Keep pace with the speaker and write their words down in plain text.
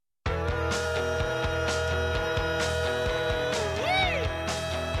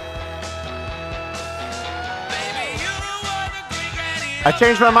I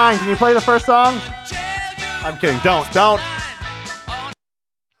changed my mind. Can you play the first song? I'm kidding. Don't.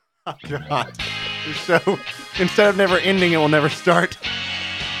 Oh, God. So, instead of never ending, it will never start.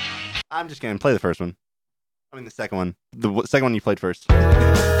 I'm just kidding. Play the first one. I mean, the second one. The second one you played first.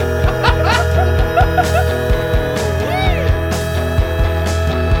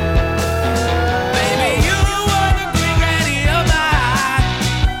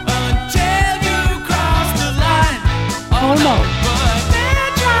 Oh no.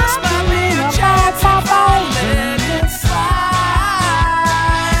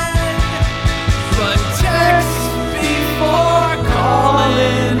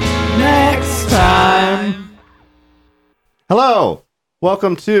 Hello.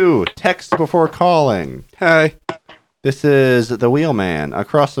 Welcome to Text Before Calling. Hi. This is the Wheelman.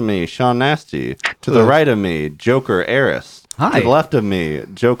 Across from me, Sean Nasty. To the right of me, Joker Eris. Hi. To the left of me,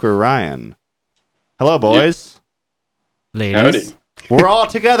 Joker Ryan. Hello, boys. Ladies. Howdy. We're all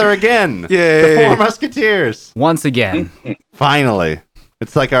together again. Yay. The Four Musketeers. Once again. Finally.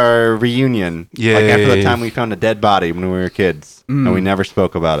 It's like our reunion. Yay. Like after the time we found a dead body when we were kids. And we never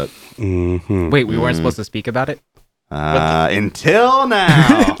spoke about it. Mm-hmm. Wait, we weren't supposed to speak about it? Until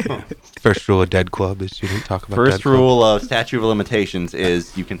now. First rule of Dead Club is you don't talk about First Dead Club. rule of statute of limitations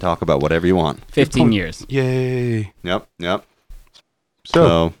is you can talk about whatever you want. 15 years. Yay. Yep.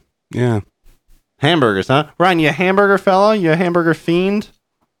 So, yeah. Hamburgers, huh? Ryan, you a hamburger fella? You a hamburger fiend?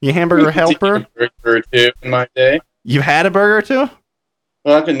 You a hamburger helper? A burger or two in my day. You've had a burger or two?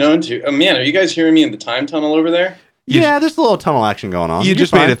 Well, I've been known to. Oh, man, are you guys hearing me in the time tunnel over there? Yeah, there's a little tunnel action going on. You You're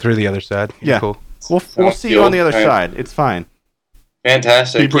just fine. made it through the other side. You're Yeah. Cool. We'll see you on the other Alright. side. It's fine.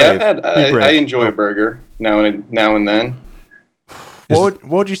 Fantastic. Be brave. Yeah, Be brave. I enjoy a burger now and then. What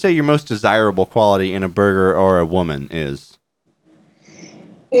would you say your most desirable quality in a burger or a woman is?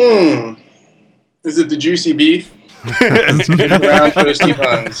 Is it the juicy beef? Round toasty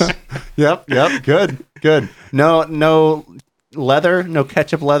buns. Yep. Good. No leather? No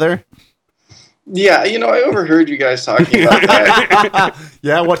ketchup leather? Yeah, I overheard you guys talking about that.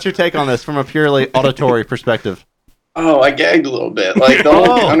 Yeah, what's your take on this from a purely auditory perspective? Oh, I gagged a little bit. Like the whole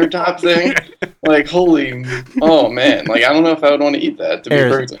countertop thing. Like, oh man. Like, I don't know if I would want to eat that, to be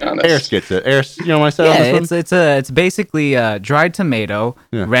perfectly honest. Eris gets it. Eris, you know what I said on Yeah, this one? it's basically dried tomato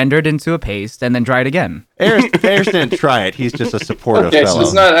rendered into a paste and then dried again. Eris didn't try it. He's just a supportive Okay, fellow. so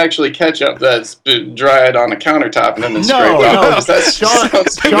it's not actually ketchup that's been dried on a countertop and then No, scraped off. That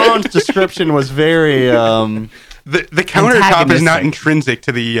sounds Sean's description was very The countertop is not Antagonistic. intrinsic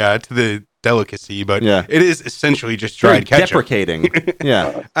to the delicacy, but Yeah. it is essentially just very dried ketchup. deprecating.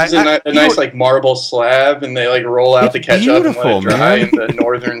 Yeah. It's a nice like marble slab, and they like roll out It's the ketchup and let beautiful, it dry man. in the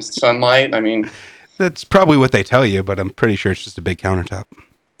northern sunlight. I mean, That's probably what they tell you, but I'm pretty sure it's just a big countertop.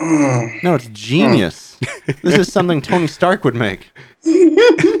 No, it's genius. This is something Tony Stark would make.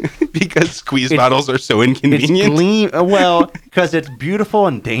 Because squeeze It's- bottles are so It's inconvenient. because it's beautiful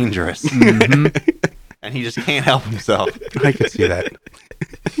and dangerous. And he just can't help himself. I could see that.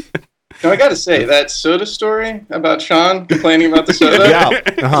 no, I gotta say that soda story about Sean complaining about the soda.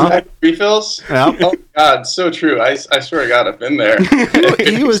 Yeah. Uh-huh. Refills. Yeah. Oh God, so true. I swear to God, I've been there.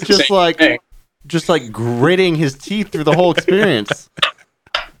 He was just Same like thing. gritting his teeth through the whole experience.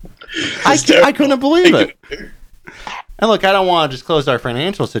 I couldn't believe it. And look, I don't want to just close our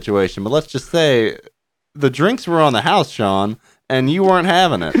financial situation, but let's just say the drinks were on the house, Sean, and you weren't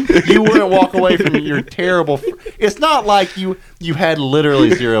having it. You wouldn't walk away from your terrible... It's not like you had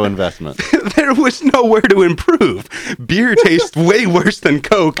literally zero investment. There was nowhere to improve. Beer tastes way worse than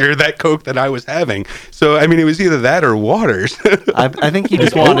Coke, or that Coke that I was having. So, I mean, it was either that or waters. I think he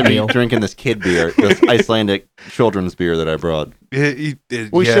just wanted to be Oatmeal. drinking this kid beer, this Icelandic children's beer that I brought. We Yeah.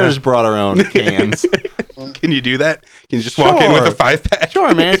 should have just brought our own cans. Can you do that? Can you just walk in with a Sure. 5-pack?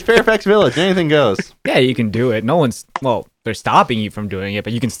 Sure, man. It's Fairfax Village. Anything goes. Yeah, you can do it. No one's, they're stopping you from doing it,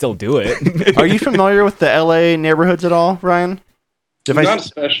 but you can still do it. Are you familiar with the LA neighborhoods at all, Ryan? Not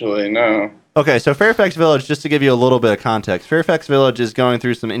especially, no. Okay, so Fairfax Village, just to give you a little bit of context, Fairfax Village is going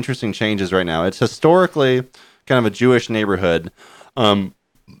through some interesting changes right now. It's historically kind of a Jewish neighborhood.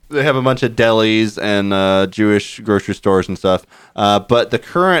 They have a bunch of delis and Jewish grocery stores and stuff. But the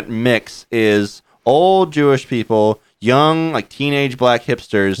current mix is old Jewish people, young, like teenage black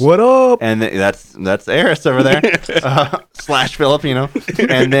hipsters. What up? And that's Eris over there, slash Filipino, and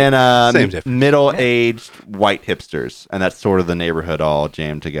Same then difference. middle-aged white hipsters, and that's sort of the neighborhood all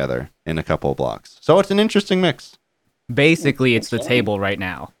jammed together in a couple of blocks. So it's an interesting mix. Basically, it's the table right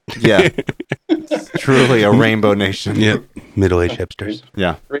now. Yeah, it's truly a rainbow nation. Yep. Middle-aged hipsters.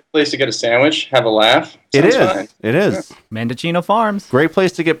 Yeah, Great place to get a sandwich, have a laugh. it is. Sounds fine. It is. Mendocino Farms. Great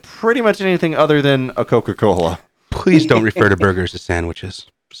place to get pretty much anything other than a Coca-Cola. Please don't refer to burgers as sandwiches.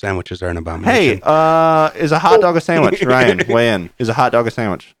 Sandwiches are an abomination. Hey, is a hot dog a sandwich? Ryan, weigh in. Is a hot dog a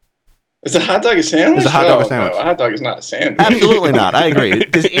sandwich? Is a hot dog a sandwich? Is a hot dog a sandwich? No, a hot dog is not a sandwich. Absolutely not. I agree.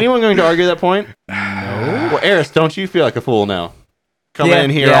 Is anyone going to argue that point? No. Well, Eris, don't you feel like a fool now? Coming Yeah, in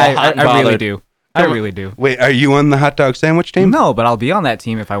here yeah, all hot and I really bothered. do. I really do. Wait, are you on the hot dog sandwich team? No, but I'll be on that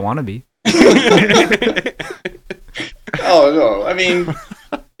team if I want to be. Oh no! I mean,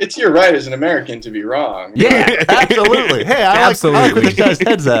 it's your right as an American to be wrong. Yeah. Absolutely. Hey, I like where Absolutely. this guy's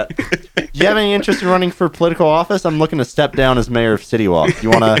head's at. You have any interest in running for political office? I'm looking to step down as mayor of City Walk. You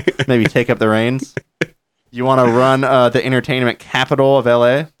want to maybe take up the reins? You want to run the entertainment capital of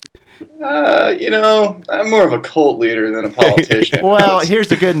LA? I'm more of a cult leader than a politician. Well, here's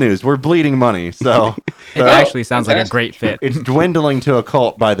the good news. We're bleeding money, so It actually sounds like a great fit. it's dwindling to a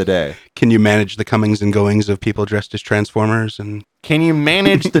cult by the day. Can you manage the comings and goings of people dressed as Transformers? And Can you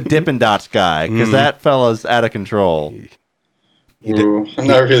manage the Dippin' Dots guy? Because that fella's out of control. Ooh, I'm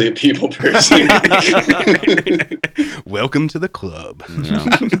not really a people person. welcome to the club.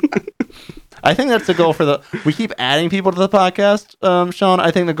 I think that's the goal for we keep adding people to the podcast, Sean. I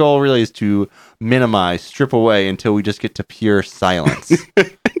think the goal really is to minimize, strip away until we just get to pure silence.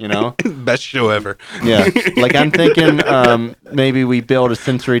 You know? Best show ever. Yeah. Like I'm thinking maybe we build a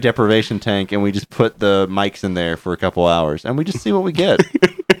sensory deprivation tank and we just put the mics in there for a couple hours and we just see what we get.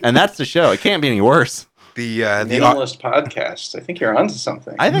 And that's the show. It can't be any worse. The Minimalist podcast. I think you're onto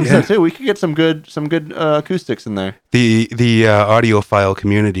something. I think so too. We could get some good acoustics in there. The audiophile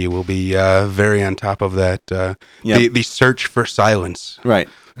community will be very on top of that. The search for silence. Right.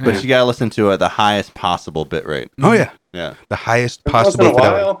 But you gotta listen to it at the highest possible bit rate. Oh yeah, Yeah. the highest Once in possible a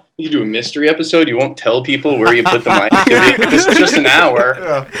fidelity. while, you do a mystery episode. You won't tell people where you put the mic. It's just an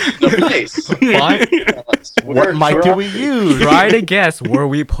hour. No place. What mic do we use? Try to guess where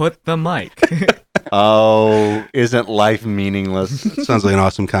we put the mic. Oh, isn't life meaningless? Sounds like an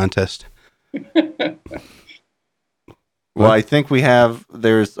awesome contest. Well, I think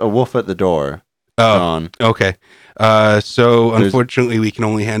there's a wolf at the door. Oh, Sean. okay. So There's- unfortunately, we can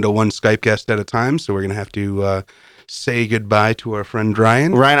only handle one Skype guest at a time. So we're gonna have to say goodbye to our friend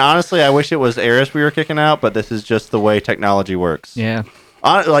Ryan. Ryan, honestly, I wish it was Eris we were kicking out, but this is just the way technology works. Yeah.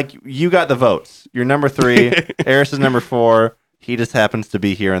 Like, you got the votes. You're number 3. Eris is number 4. He just happens to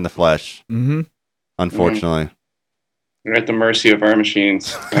be here in the flesh, Mm-hmm. unfortunately. You're at the mercy of our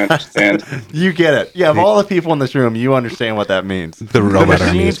machines. I understand. You get it. Yeah, of all the people in this room, you understand what that means. The robot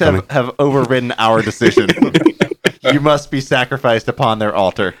army machines is coming. have overridden our decision. You must be sacrificed upon their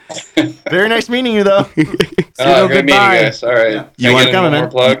altar. Very nice meeting you, though. Great meeting you guys. All right. You Can I want get to come in, one more man?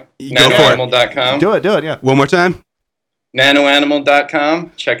 plug? Go for it. Nanoanimal.com. Do it, yeah. One more time.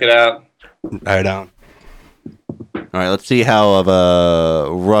 Nanoanimal.com. Check it out. Right on. All right, let's see how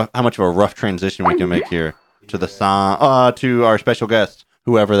much of a rough transition we can make here to the song, to our special guest,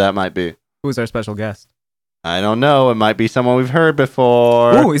 whoever that might be. Who's our special guest? I don't know. It might be someone we've heard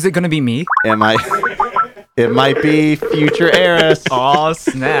before. Ooh, is it gonna be me? It might be future Eris. Oh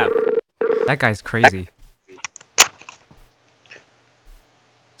snap! That guy's crazy.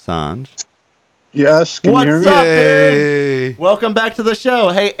 Sanj. Yes, can What's you hear me? up, dude? Yay! Welcome back to the show.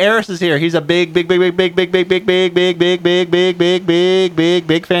 Hey, Eris is here. He's a big fan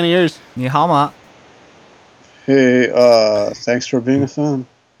of yours. Ni hao ma. Hey, thanks for being a fan.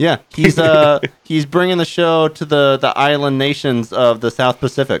 Yeah, he's bringing the show to the island nations of the South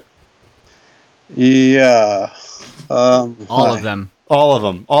Pacific. Yeah. All hi. of them. All of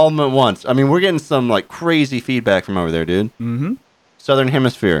them at once. I mean, we're getting some like crazy feedback from over there, dude. Mm-hmm. Southern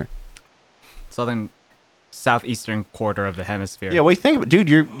Hemisphere. Southeastern quarter of the hemisphere. Yeah, what do you think, dude?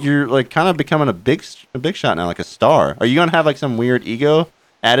 You're like kind of becoming a big shot now, like a star. Are you gonna have like some weird ego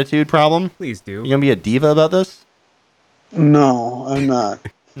attitude problem? Please do. You gonna be a diva about this? No, I'm not.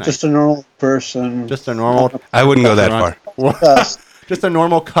 Nice. Just a normal person. Just a normal, I wouldn't go that far. Yes. just a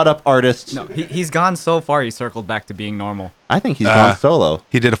normal cut-up artist. No, he's gone so far. He circled back to being normal. I think he's gone solo.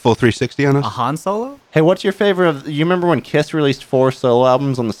 He did a full 360 on us. A Han Solo? Hey, what's your favorite? You remember when Kiss released 4 solo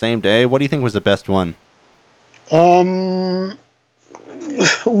albums on the same day? What do you think was the best one?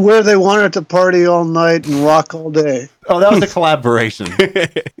 Where they wanted to party all night and rock all day. Oh, that was a collaboration.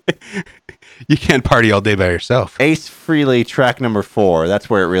 You can't party all day by yourself. Ace Frehley, track number 4. That's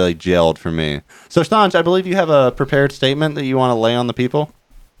where it really gelled for me. So, Stanj, I believe you have a prepared statement that you want to lay on the people.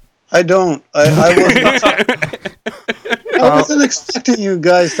 I don't. I wasn't expecting you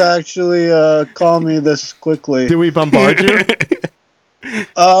guys to actually call me this quickly. Did we bombard you?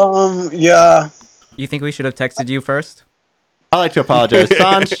 Yeah. You think we should have texted you first? I like to apologize.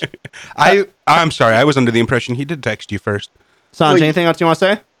 Sanj, I'm sorry. I was under the impression he did text you first. Sanj, Wait. anything else you want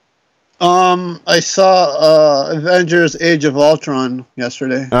to say? I saw Avengers: Age of Ultron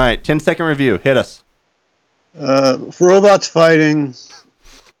yesterday. All right, 10-second review. Hit us. Robots fighting,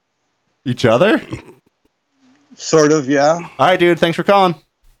 Each other? sort of, yeah. All right, dude. Thanks for calling.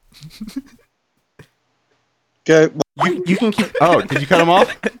 Okay. You can keep. Oh, did you cut him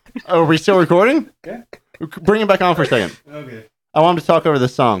off? Oh, are we still recording? Yeah. Bring him back on for a second. Okay. I want him to talk over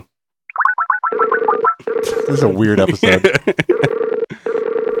this song. This is a weird episode.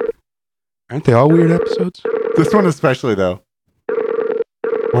 Aren't they all weird episodes? This one especially, though.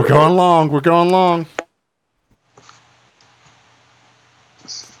 We're going long. We're going long.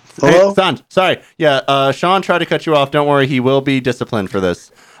 Hello? Hey, Sanj, sorry. Yeah, Sean tried to cut you off. Don't worry. He will be disciplined for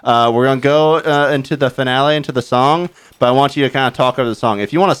this. We're going to go into the finale, into the song, but I want you to kind of talk over the song.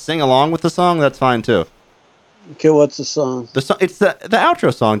 If you want to sing along with the song, that's fine, too. Okay, what's the song? The song, it's the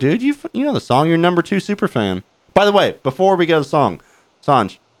outro song, dude. You know the song. You're number 2 super fan. By the way, before we go to the song,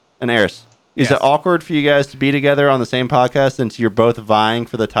 Sanj and Eris, is Yes. it awkward for you guys to be together on the same podcast since you're both vying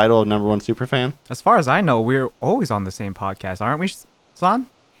for the title of number 1 super fan? As far as I know, we're always on the same podcast, aren't we, Son?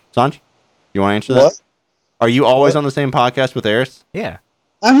 Sanj, you want to answer What? that? Are you always on the same podcast with Eris? Yeah.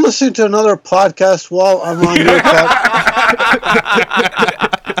 I'm listening to another podcast while I'm on your podcast.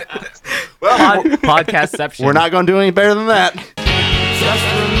 Podcastception. We're not going to do any better than that.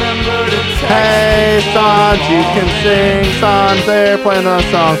 Hey, Sanj, you can sing. Sanj, they're playing a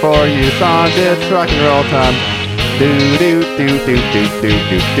song for you. Sanj, it's rock and roll time. Do do do do do do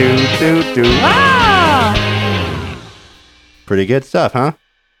do do do do. Pretty good stuff, huh?